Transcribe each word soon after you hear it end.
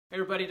Hey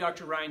everybody,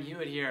 Dr. Ryan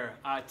Hewitt here.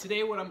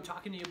 Today what I'm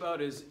talking to you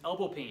about is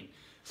elbow pain.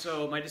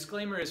 So my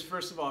disclaimer is,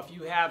 first of all, if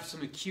you have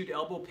some acute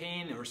elbow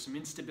pain or some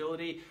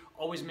instability,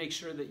 always make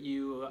sure that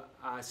you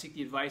seek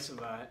the advice of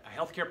a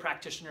healthcare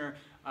practitioner,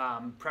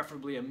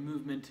 preferably a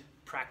movement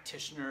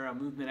practitioner, a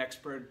movement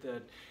expert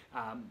that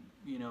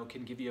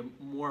can give you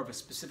more of a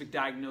specific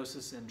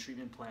diagnosis and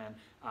treatment plan,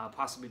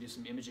 possibly do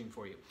some imaging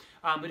for you.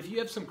 But if you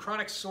have some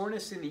chronic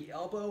soreness in the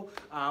elbow,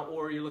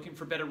 or you're looking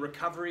for better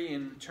recovery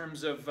in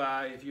terms of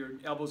if your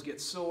elbows get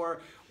sore,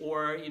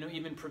 or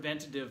even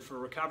preventative for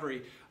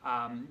recovery,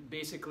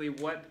 basically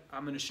what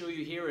I'm going to show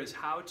you here is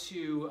how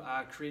to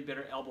create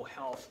better elbow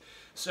health.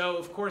 So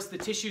of course the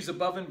tissues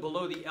above and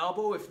below the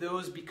elbow, if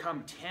those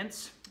become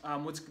tense,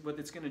 what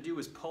it's going to do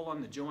is pull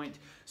on the joint.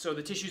 So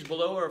the tissues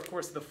below are of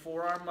course the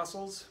forearm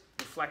muscles,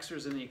 the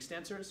flexors and the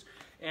extensors,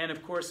 and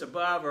of course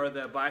above are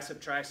the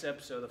bicep,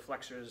 triceps, so the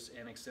flexors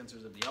and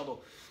extensors of the elbow.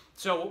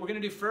 So what we're going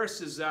to do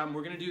first is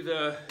we're going to do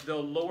the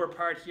lower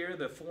part here,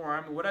 the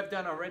forearm. What I've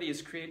done already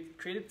is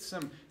created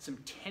some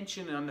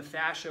tension on the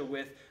fascia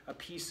with a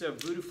piece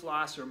of voodoo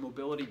floss or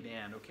mobility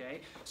band,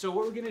 okay? So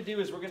what we're going to do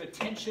is we're going to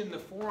tension the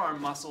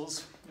forearm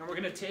muscles, and we're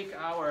going to take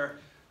our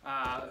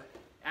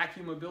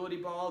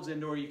AccuMobility balls,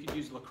 and or you could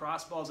use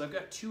lacrosse balls. I've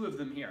got two of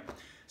them here.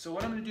 So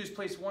what I'm going to do is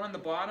place one on the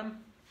bottom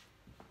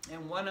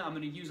and one I'm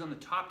going to use on the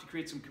top to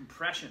create some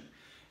compression.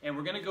 And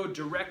we're going to go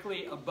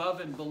directly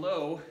above and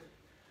below,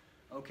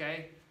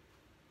 okay,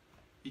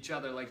 each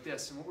other like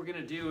this. And what we're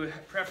going to do,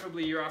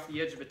 preferably you're off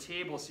the edge of a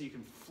table so you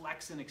can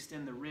flex and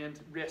extend the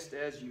wrist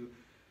as you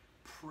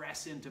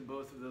press into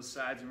both of those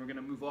sides. And we're going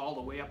to move all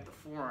the way up the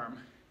forearm.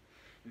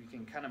 We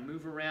can kind of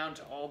move around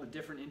to all the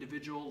different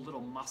individual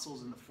little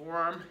muscles in the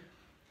forearm.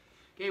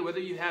 Okay, whether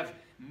you have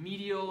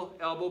medial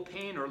elbow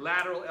pain or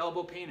lateral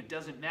elbow pain, it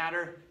doesn't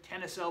matter.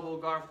 Tennis elbow,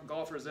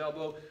 golfer's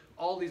elbow,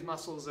 all these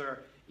muscles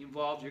are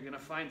involved. You're going to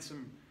find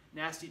some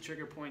nasty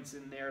trigger points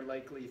in there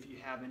likely if you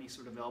have any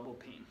sort of elbow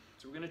pain.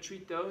 So we're going to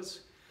treat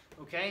those,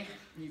 okay?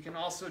 You can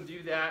also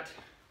do that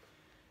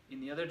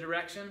in the other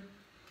direction.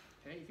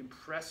 Okay, you can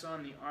press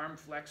on the arm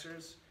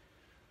flexors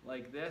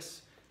like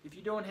this. If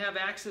you don't have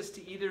access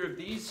to either of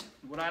these,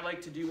 what I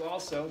like to do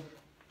also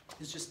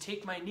is just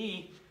take my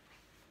knee,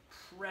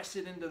 press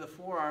it into the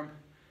forearm,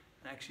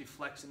 and actually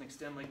flex and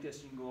extend like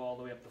this. You can go all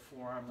the way up the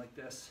forearm like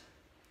this.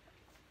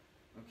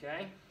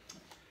 Okay?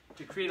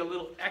 To create a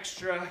little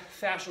extra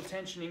fascial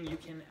tensioning, you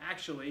can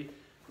actually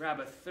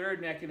grab a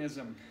third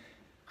mechanism,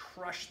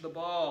 crush the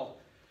ball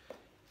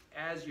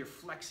as you're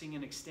flexing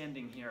and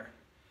extending here.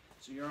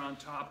 So you're on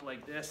top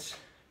like this,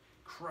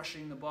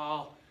 crushing the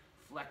ball,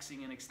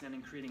 flexing and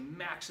extending, creating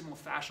maximal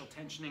fascial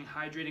tensioning,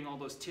 hydrating all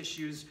those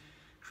tissues,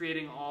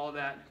 creating all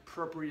that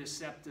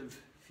proprioceptive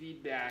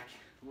feedback,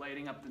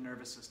 lighting up the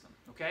nervous system,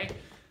 okay?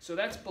 So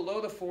that's below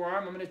the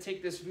forearm. I'm going to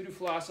take this voodoo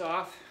floss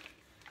off.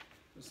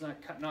 It's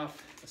not cutting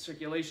off the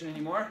circulation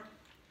anymore.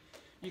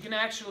 You can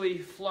actually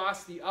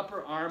floss the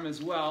upper arm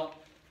as well.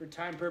 For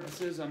time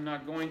purposes, I'm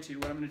not going to.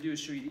 What I'm going to do is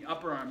show you the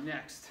upper arm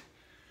next.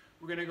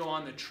 We're going to go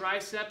on the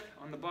tricep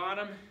on the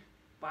bottom,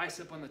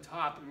 bicep on the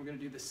top, and we're going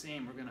to do the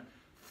same. We're going to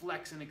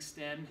flex and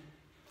extend.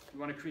 You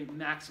want to create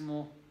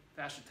maximal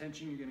fascial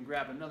tension. You're going to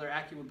grab another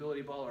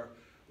AccuMobility ball or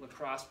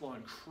lacrosse ball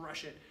and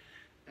crush it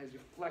as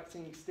you're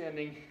flexing,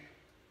 extending.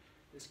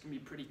 This can be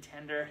pretty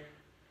tender,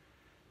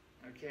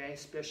 okay,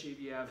 especially if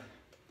you have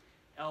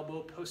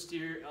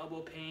posterior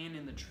elbow pain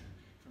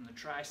from the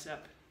tricep.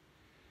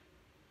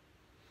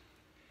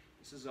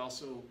 This is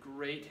also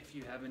great if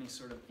you have any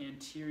sort of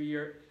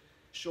anterior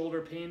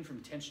shoulder pain from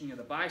tensioning of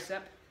the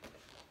bicep.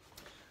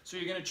 So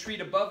you're going to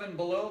treat above and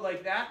below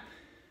like that.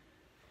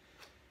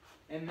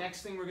 And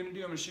next thing we're going to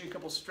do, I'm going to show you a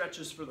couple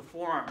stretches for the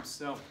forearms.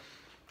 So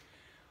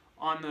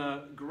on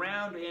the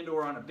ground and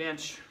or on a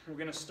bench, we're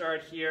going to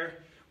start here.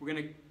 We're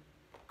going to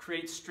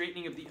create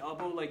straightening of the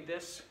elbow like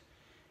this,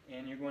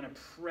 and you're going to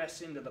press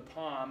into the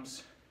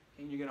palms,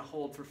 and you're going to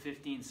hold for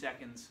 15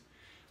 seconds.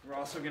 We're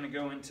also going to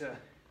go into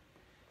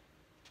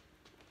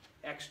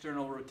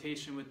external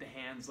rotation with the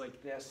hands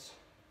like this.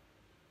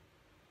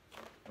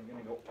 We're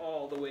going to go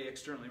all the way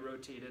externally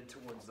rotated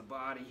towards the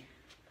body,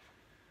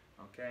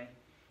 okay?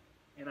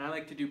 And I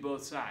like to do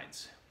both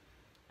sides.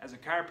 As a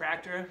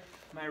chiropractor,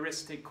 my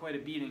wrists take quite a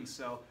beating,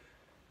 so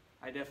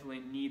I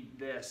definitely need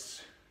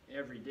this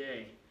every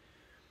day.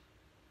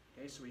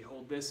 Okay, so we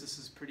hold this. This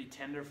is pretty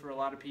tender for a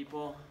lot of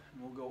people.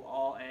 And we'll go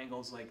all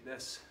angles like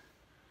this.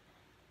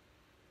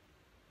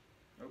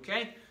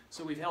 Okay,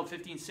 so we've held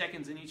 15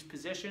 seconds in each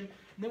position.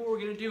 And then what we're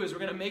going to do is we're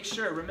going to make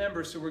sure,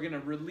 remember, so we're going to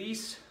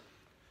release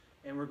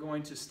and we're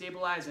going to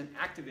stabilize and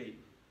activate.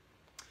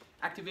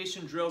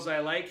 Activation drills I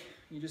like.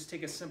 You just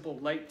take a simple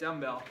light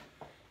dumbbell.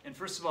 And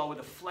first of all, with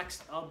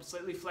a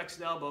slightly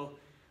flexed elbow,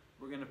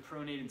 we're going to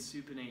pronate and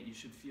supinate. You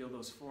should feel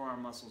those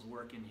forearm muscles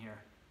work in here.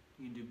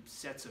 You can do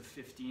sets of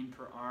 15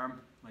 per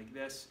arm like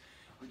this.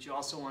 What you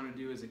also want to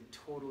do is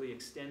totally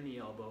extend the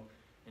elbow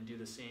and do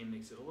the same.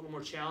 Makes it a little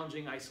more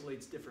challenging,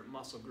 isolates different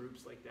muscle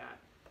groups like that.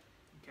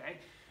 Okay?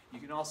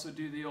 You can also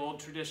do the old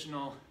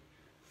traditional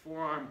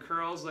forearm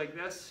curls like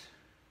this.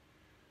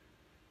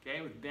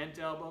 Okay, with bent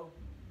elbow.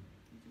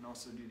 can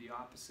also do the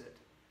opposite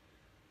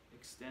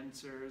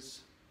extensors,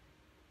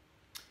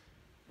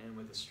 and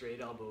with a straight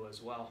elbow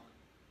as well.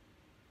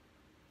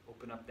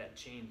 Open up that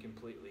chain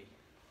completely.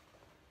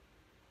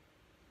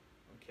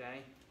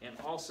 Okay, and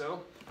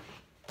also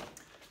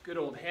good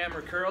old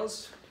hammer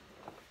curls.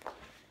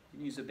 You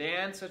can use a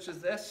band such as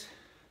this,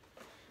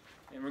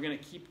 and we're going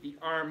to keep the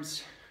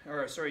arms,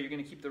 or sorry, you're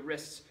going to keep the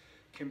wrists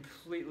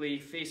completely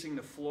facing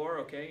the floor.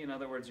 Okay, in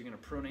other words, you're going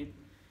to pronate,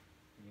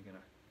 and you're going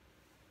to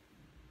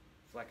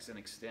flex and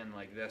extend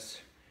like this.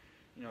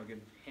 You know, a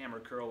good hammer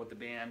curl with the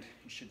band.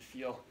 You should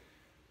feel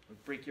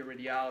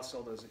brachioradialis,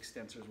 all those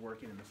extensors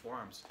working in the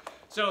forearms.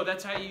 So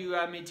that's how you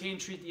maintain,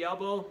 treat the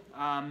elbow.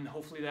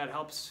 Hopefully that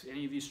helps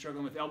any of you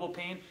struggling with elbow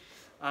pain.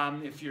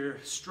 If you're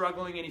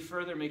struggling any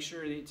further, make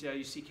sure that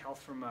you seek help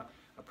from a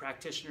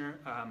practitioner,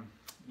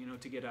 you know,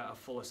 to get a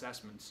full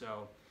assessment.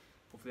 So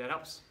hopefully that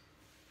helps.